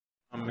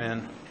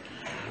man.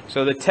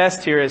 So the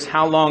test here is,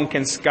 how long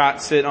can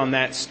Scott sit on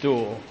that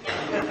stool?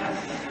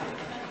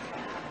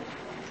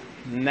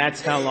 And that's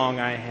how long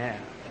I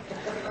have.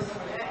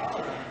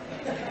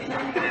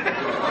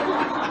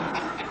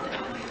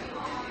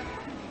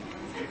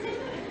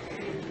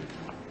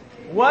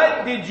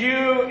 What did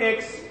you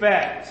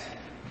expect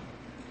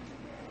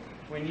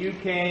when you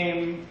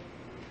came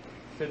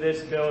to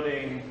this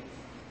building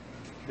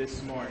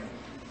this morning?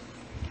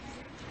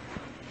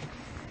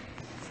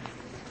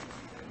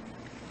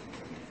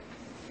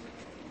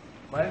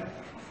 What?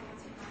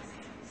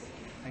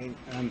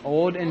 I'm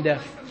old and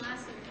deaf.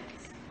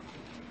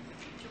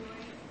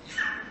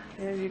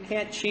 Yeah, you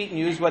can't cheat and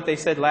use what they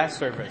said last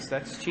service.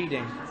 That's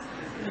cheating.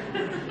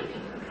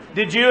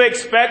 Did you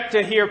expect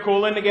to hear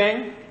Cool in the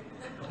Gang?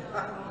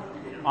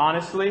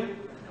 Honestly,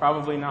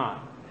 probably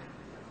not.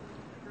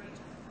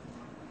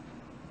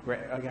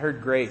 I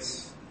heard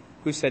Grace.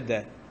 Who said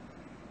that?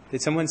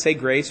 Did someone say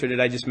Grace, or did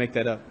I just make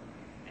that up?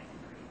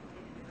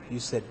 You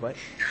said what?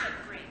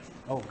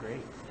 Oh, great.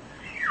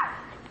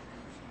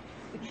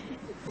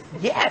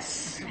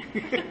 Yes!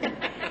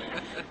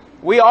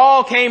 We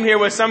all came here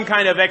with some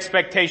kind of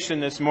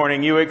expectation this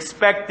morning. You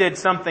expected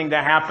something to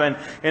happen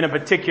in a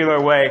particular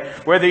way.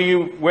 Whether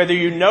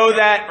you know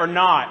that or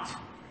not,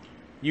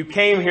 you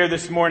came here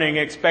this morning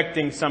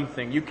expecting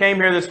something. You came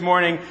here this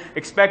morning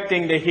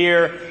expecting to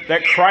hear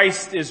that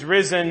Christ is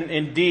risen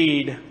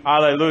indeed.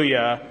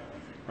 Hallelujah.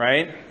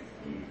 Right?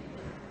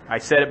 I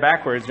said it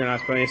backwards. You're not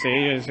supposed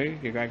to say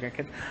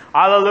it.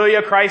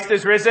 Hallelujah, Christ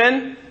is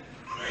risen.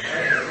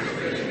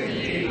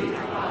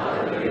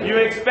 You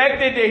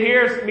expected to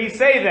hear me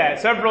say that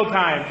several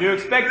times. You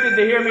expected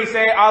to hear me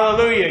say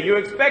hallelujah. You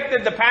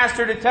expected the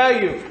pastor to tell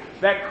you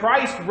that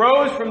Christ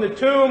rose from the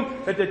tomb,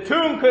 that the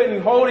tomb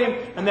couldn't hold him,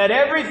 and that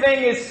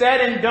everything is said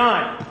and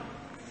done.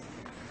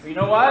 But you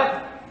know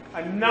what?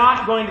 I'm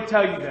not going to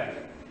tell you that.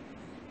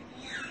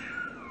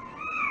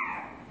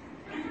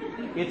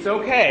 It's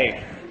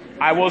okay.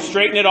 I will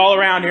straighten it all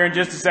around here in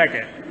just a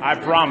second. I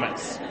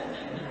promise.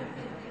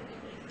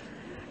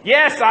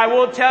 Yes, I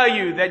will tell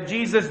you that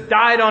Jesus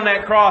died on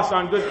that cross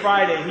on Good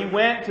Friday. He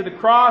went to the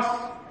cross.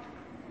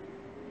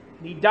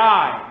 He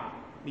died.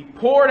 He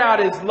poured out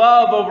His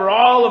love over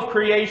all of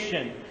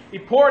creation. He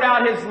poured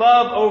out His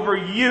love over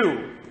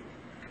you.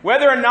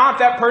 Whether or not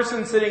that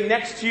person sitting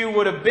next to you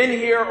would have been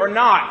here or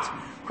not,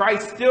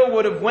 Christ still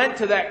would have went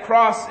to that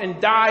cross and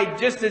died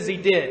just as He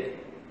did.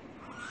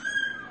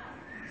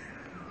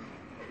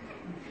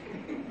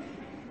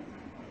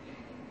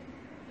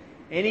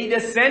 And He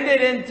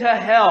descended into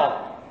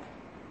hell.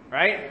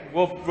 Right?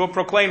 We'll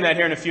proclaim that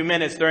here in a few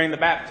minutes during the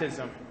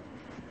baptism.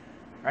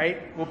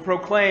 Right? We'll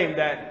proclaim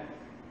that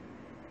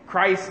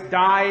Christ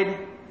died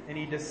and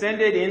He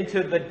descended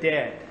into the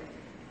dead,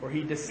 or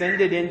He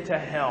descended into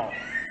hell.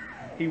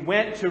 He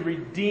went to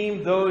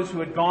redeem those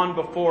who had gone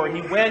before.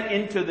 He went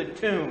into the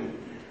tomb.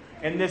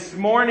 And this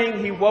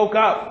morning He woke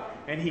up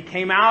and He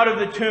came out of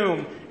the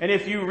tomb. And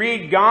if you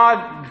read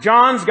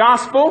John's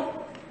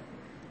Gospel,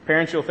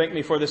 parents, you'll thank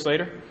me for this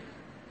later.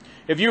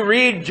 If you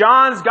read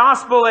John's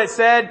Gospel, it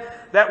said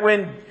that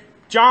when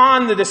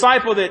John, the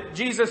disciple that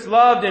Jesus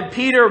loved, and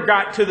Peter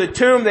got to the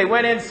tomb, they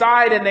went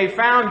inside and they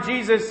found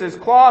Jesus'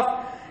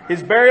 cloth,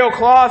 His burial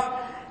cloth,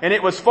 and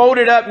it was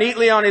folded up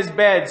neatly on His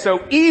bed.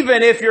 So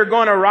even if you're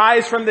going to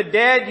rise from the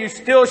dead, you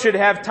still should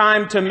have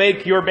time to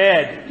make your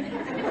bed.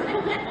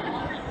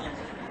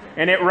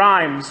 And it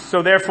rhymes,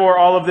 so therefore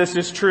all of this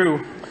is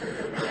true.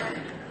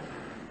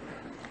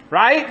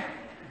 Right?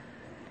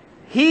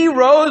 He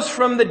rose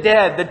from the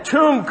dead. The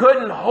tomb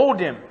couldn't hold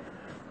Him.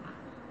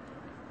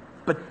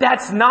 But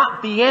that's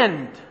not the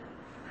end.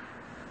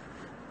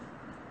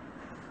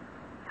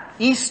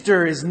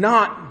 Easter is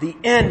not the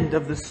end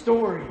of the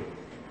story.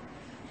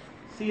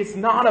 See, it's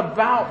not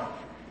about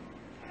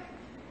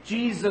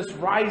Jesus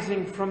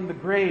rising from the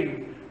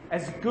grave.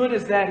 As good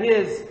as that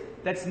is,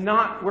 that's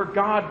not where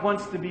God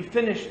wants to be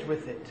finished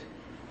with it.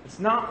 It's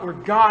not where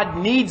God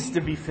needs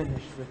to be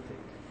finished with it.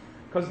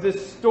 Because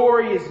this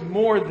story is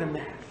more than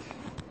that.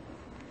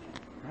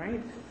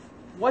 Right?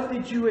 What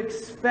did you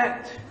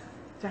expect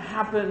to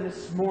happen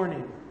this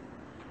morning?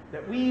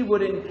 That we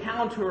would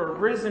encounter a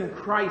risen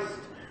Christ.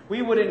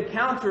 We would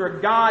encounter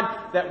a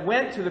God that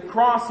went to the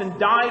cross and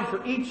died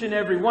for each and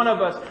every one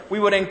of us. We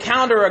would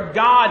encounter a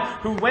God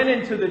who went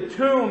into the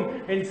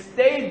tomb and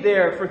stayed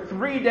there for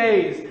 3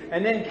 days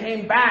and then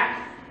came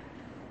back.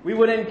 We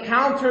would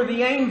encounter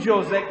the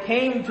angels that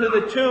came to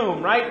the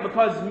tomb, right?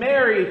 Because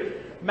Mary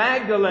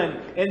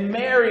Magdalene and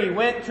Mary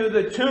went to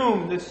the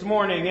tomb this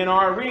morning in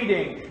our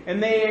reading,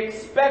 and they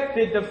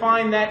expected to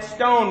find that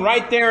stone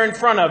right there in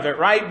front of it,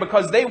 right?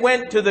 Because they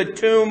went to the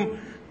tomb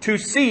to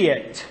see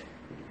it.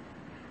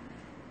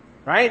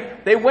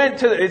 Right? They went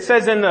to, it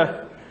says in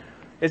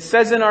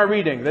our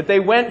reading that they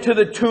went to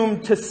the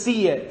tomb to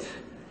see it.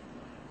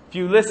 If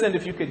you listened,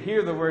 if you could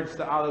hear the words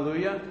to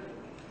Hallelujah,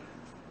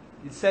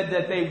 it said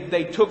that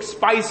they took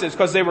spices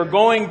because they were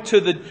going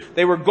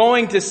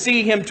to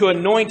see Him to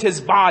anoint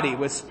His body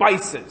with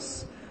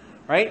spices.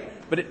 Right?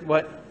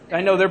 But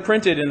I know they're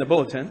printed in the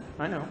bulletin.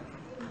 I know.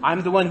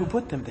 I'm the one who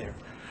put them there.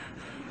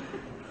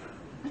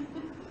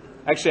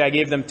 Actually, I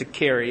gave them to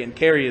Carrie, and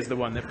Carrie is the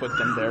one that put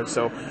them there.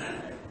 So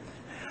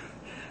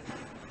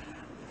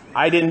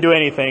I didn't do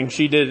anything.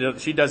 She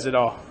did. She does it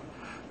all.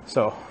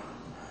 So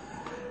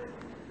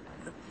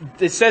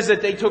it says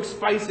that they took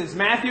spices.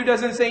 Matthew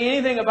doesn't say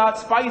anything about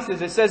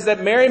spices. It says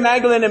that Mary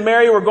Magdalene and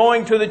Mary were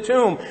going to the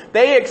tomb.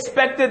 They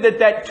expected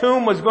that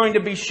tomb was going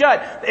to be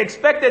shut. They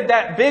expected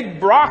that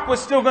big rock was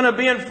still going to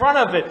be in front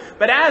of it.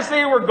 But as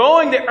they were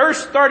going, the earth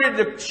started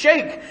to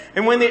shake.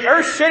 And when the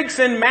earth shakes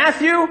in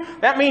Matthew,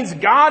 that means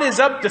God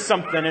is up to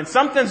something and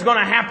something's going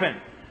to happen.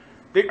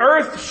 The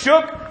earth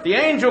shook, the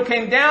angel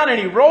came down and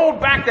he rolled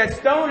back that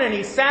stone and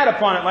he sat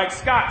upon it like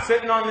Scott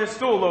sitting on this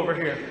stool over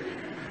here.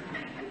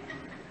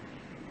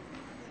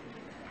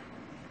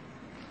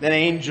 An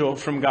angel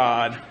from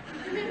God.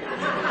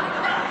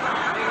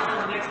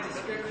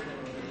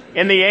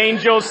 And the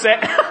angel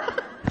said,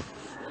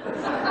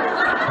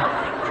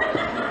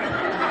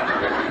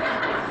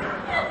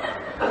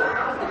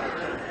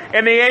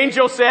 and the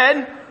angel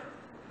said,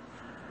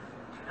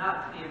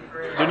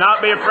 do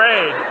not be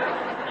afraid.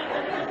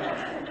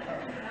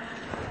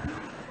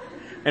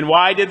 And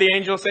why did the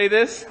angel say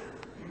this?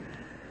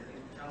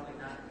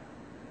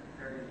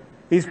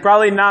 He's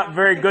probably not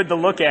very good to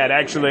look at,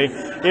 actually.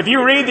 If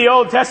you read the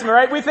Old Testament,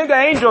 right, we think of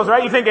angels,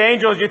 right? You think of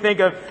angels, you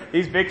think of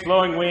these big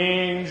flowing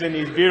wings and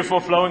these beautiful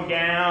flowing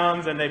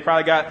gowns, and they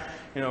probably got,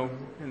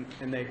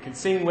 and they can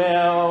sing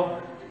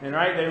well, and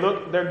right,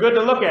 they're good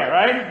to look at,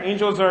 right?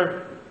 Angels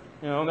are,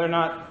 they're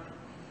not.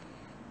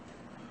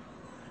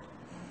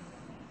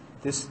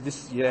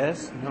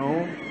 Yes,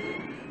 no.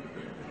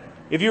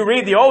 If you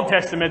read the Old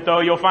Testament, though,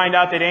 you'll find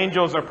out that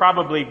angels are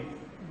probably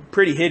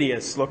pretty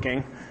hideous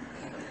looking.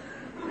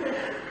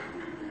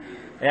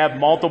 They have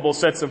multiple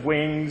sets of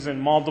wings and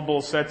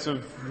multiple sets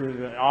of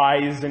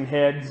eyes and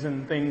heads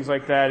and things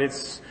like that.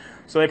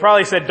 So they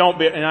probably said, don't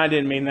be, and I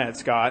didn't mean that,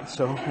 Scott,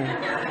 so.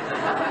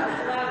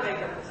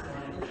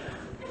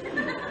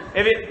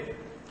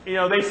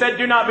 They said,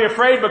 do not be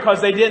afraid because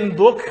they didn't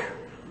look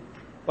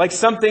like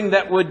something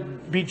that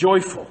would be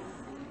joyful.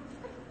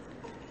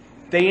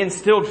 They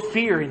instilled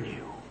fear in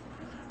you.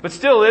 But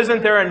still,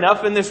 isn't there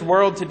enough in this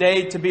world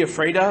today to be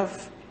afraid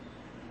of?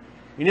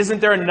 Isn't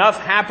there enough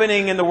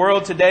happening in the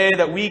world today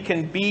that we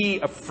can be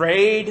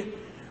afraid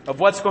of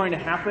what's going to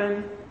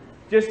happen?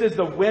 Just as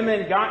the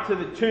women got to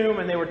the tomb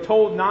and they were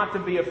told not to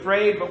be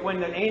afraid, but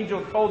when the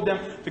angel told them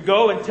to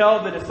go and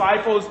tell the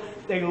disciples,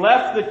 they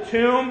left the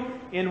tomb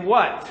in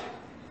what?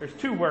 There's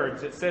two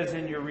words it says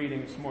in your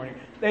reading this morning.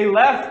 They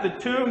left the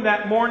tomb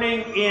that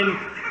morning in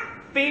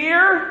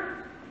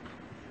fear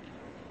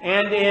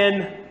and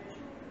in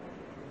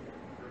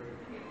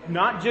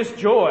not just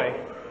joy,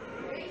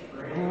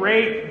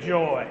 great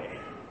joy.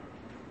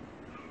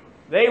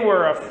 They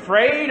were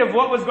afraid of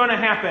what was going to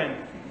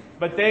happen,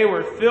 but they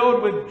were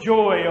filled with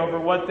joy over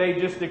what they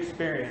just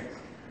experienced.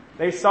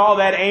 They saw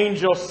that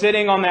angel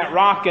sitting on that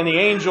rock, and the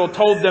angel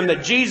told them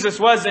that Jesus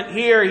wasn't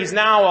here. He's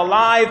now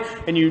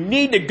alive, and you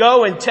need to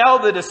go and tell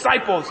the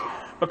disciples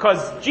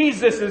because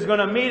Jesus is going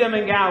to meet them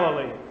in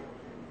Galilee.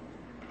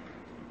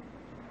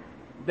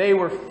 They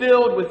were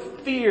filled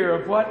with fear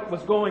of what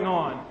was going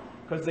on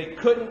because they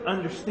couldn't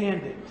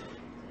understand it.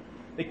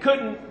 They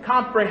couldn't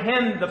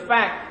comprehend the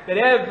fact that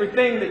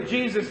everything that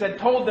Jesus had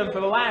told them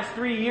for the last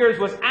 3 years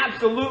was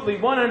absolutely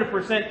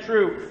 100%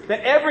 true.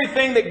 That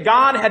everything that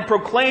God had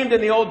proclaimed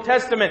in the Old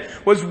Testament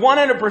was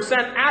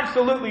 100%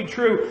 absolutely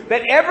true.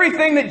 That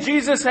everything that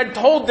Jesus had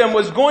told them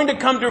was going to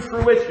come to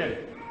fruition.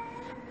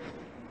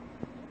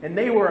 And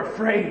they were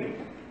afraid.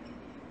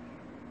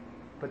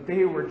 But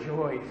they were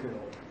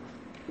joy-filled.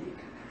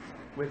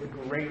 With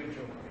great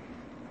joy.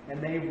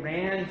 And they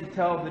ran to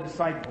tell the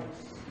disciples.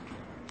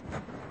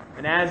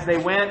 And as they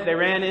went, they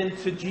ran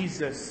into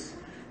Jesus.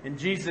 And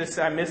Jesus,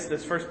 I missed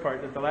this first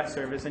part at the last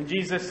service. And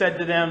Jesus said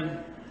to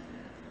them,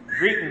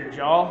 greetings,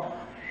 y'all.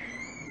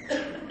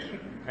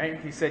 Right?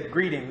 He said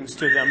greetings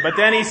to them. But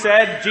then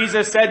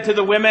Jesus said to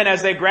the women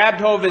as they grabbed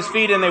hold of his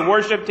feet and they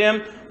worshipped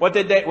him, what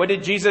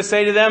did Jesus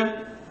say to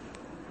them?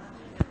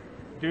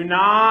 Do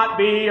not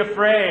be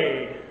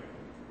afraid.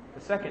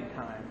 The second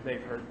time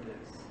they've heard this.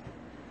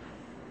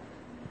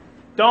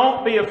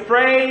 Don't be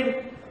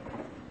afraid.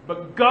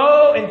 But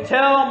go and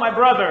tell my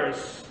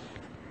brothers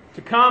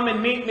to come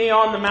and meet me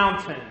on the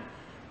mountain.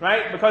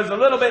 Right? Because a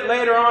little bit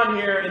later on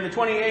here in the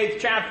 28th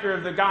chapter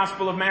of the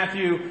Gospel of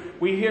Matthew,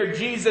 we hear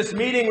Jesus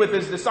meeting with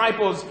his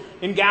disciples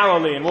in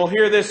Galilee. And we'll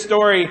hear this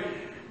story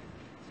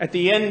at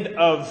the end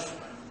of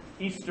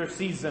Easter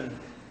season.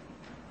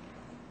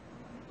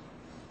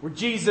 Where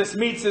Jesus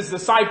meets his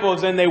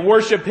disciples and they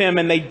worship him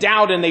and they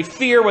doubt and they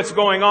fear what's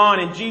going on.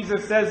 And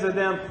Jesus says to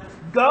them,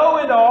 go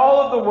into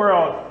all of the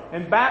world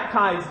and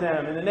baptize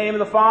them in the name of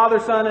the Father,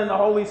 Son, and the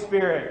Holy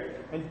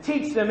Spirit. And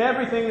teach them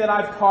everything that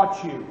I've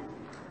taught you.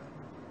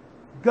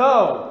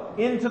 Go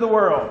into the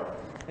world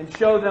and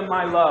show them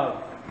my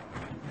love.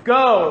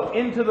 Go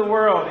into the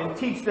world and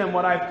teach them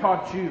what I've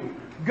taught you.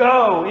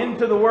 Go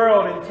into the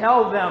world and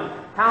tell them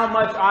how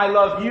much I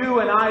love you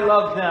and I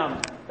love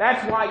them.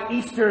 That's why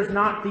Easter is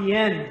not the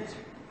end.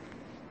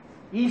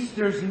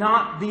 Easter's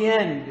not the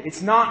end.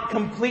 It's not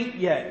complete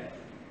yet.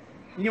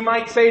 You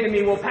might say to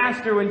me, well,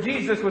 Pastor, when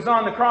Jesus was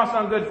on the cross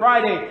on Good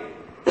Friday,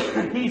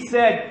 He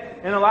said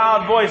in a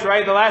loud voice,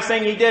 right? The last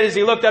thing He did is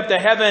He looked up to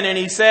heaven and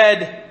He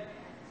said,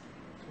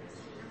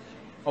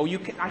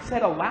 I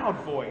said a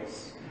loud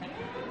voice.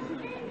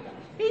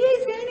 It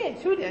is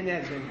finished. Who did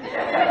that?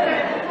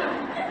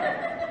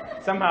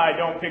 Somehow I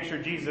don't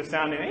picture Jesus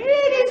sounding, it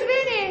is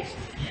finished.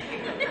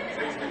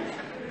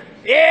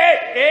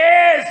 It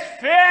is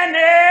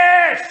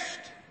finished.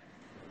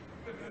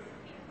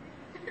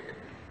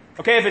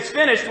 Okay, if it's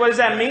finished, what does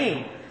that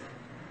mean?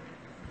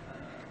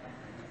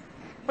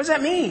 What does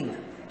that mean?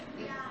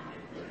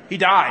 He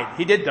died.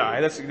 He did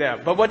die.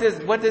 But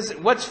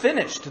what's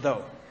finished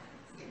though?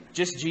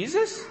 Just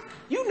Jesus?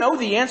 You know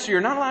the answer.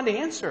 You're not allowed to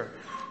answer.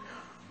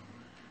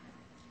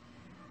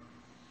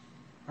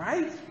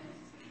 Right?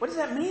 What does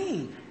that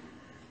mean?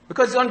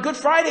 Because on Good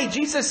Friday,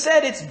 Jesus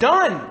said, it's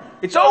done.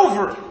 It's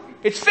over.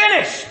 It's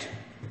finished.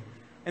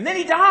 And then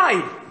He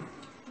died.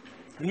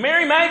 And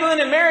Mary Magdalene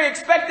and Mary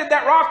expected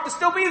that rock to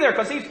still be there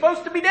because He's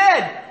supposed to be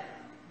dead.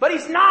 But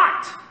He's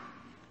not.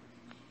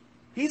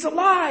 He's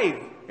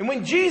alive. And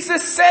when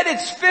Jesus said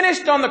it's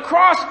finished on the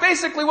cross,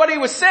 basically what He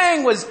was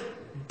saying was,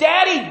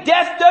 Daddy,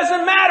 death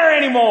doesn't matter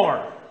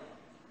anymore.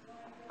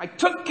 I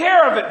took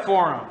care of it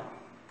for Him.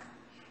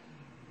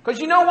 Because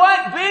you know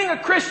what? Being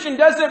a Christian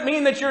doesn't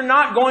mean that you're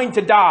not going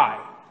to die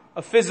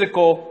a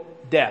physical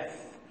death.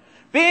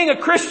 Being a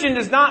Christian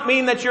does not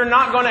mean that you're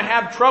not going to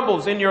have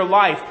troubles in your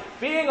life.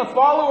 Being a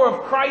follower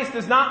of Christ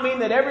does not mean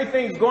that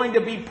everything's going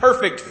to be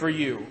perfect for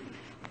you.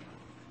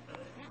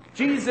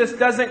 Jesus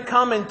doesn't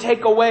come and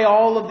take away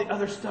all of the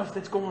other stuff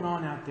that's going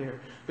on out there.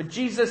 But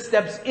Jesus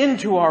steps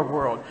into our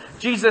world.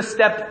 Jesus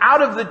stepped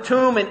out of the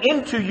tomb and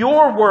into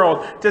your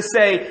world to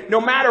say, no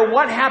matter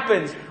what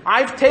happens,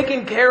 I've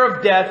taken care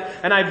of death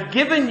and I've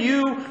given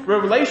you a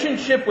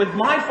relationship with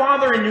my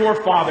Father and your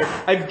Father.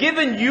 I've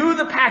given you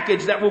the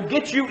package that will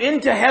get you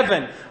into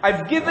heaven.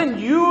 I've given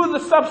you the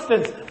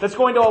substance that's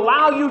going to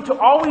allow you to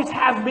always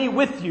have me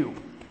with you.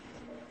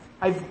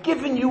 I've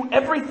given you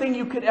everything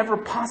you could ever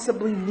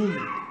possibly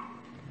need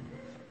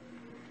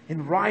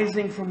in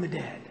rising from the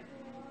dead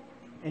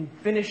and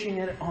finishing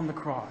it on the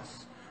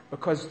cross,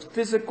 because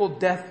physical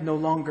death no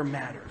longer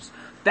matters.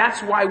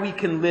 That's why we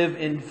can live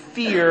in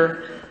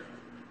fear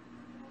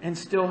and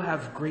still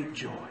have great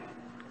joy,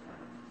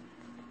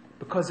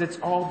 because it's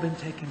all been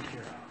taken care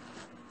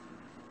of.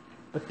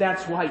 But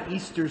that's why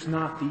Easter's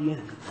not the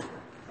end,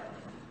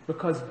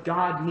 because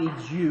God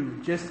needs you,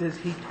 just as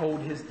He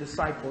told His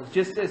disciples,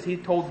 just as He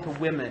told the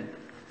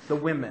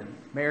women,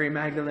 Mary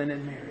Magdalene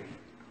and Mary,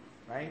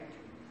 right?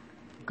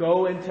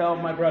 Go and tell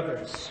my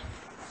brothers.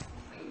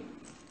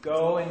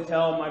 Go and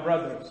tell my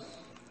brothers.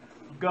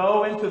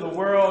 Go into the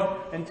world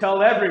and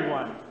tell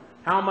everyone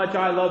how much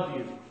I love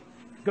you.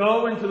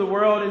 Go into the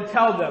world and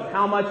tell them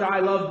how much I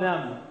love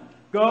them.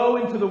 Go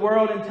into the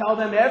world and tell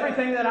them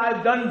everything that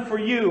I've done for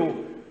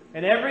you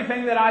and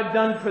everything that I've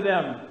done for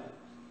them.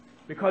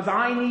 Because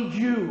I need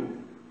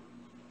you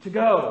to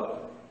go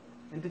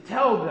and to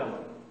tell them,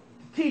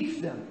 to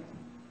teach them,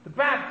 to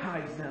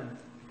baptize them,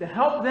 to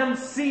help them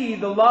see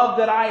the love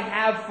that I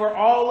have for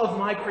all of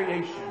my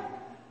creation.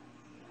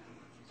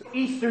 So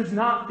Easter's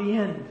not the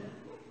end.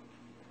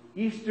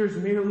 Easter's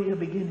merely a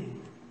beginning.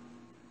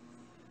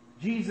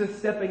 Jesus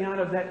stepping out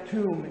of that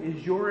tomb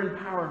is your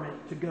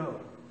empowerment to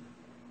go.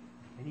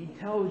 And He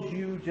tells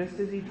you, just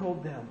as He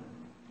told them,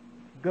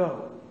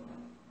 go.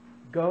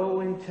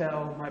 Go and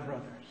tell my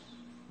brothers.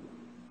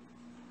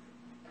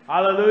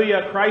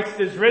 Hallelujah, Christ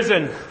is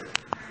risen.